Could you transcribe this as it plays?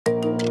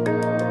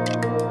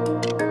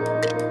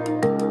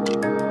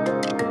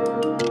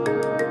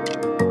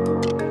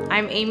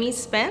Amy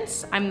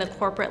Spence. I'm the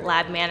Corporate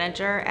Lab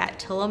Manager at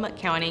Tillamook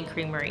County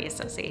Creamery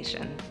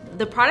Association.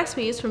 The products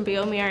we use from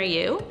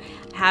bioMérieux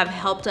have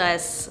helped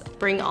us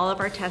bring all of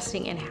our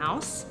testing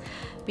in-house.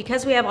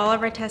 Because we have all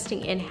of our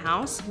testing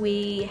in-house,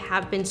 we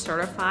have been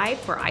certified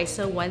for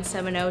ISO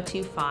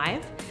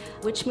 17025,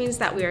 which means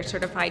that we are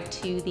certified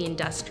to the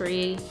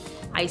industry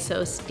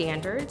ISO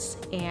standards,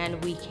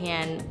 and we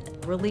can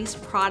release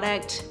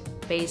product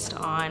based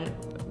on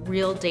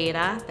real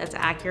data that's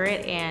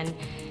accurate, and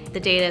the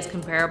data is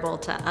comparable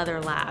to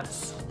other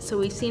labs. So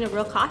we've seen a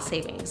real cost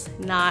savings,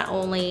 not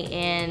only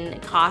in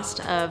cost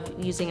of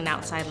using an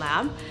outside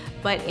lab,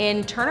 but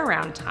in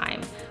turnaround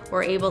time.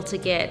 We're able to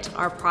get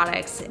our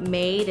products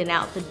made and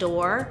out the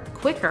door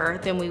quicker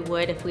than we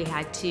would if we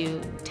had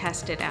to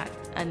test it at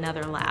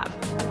another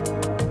lab.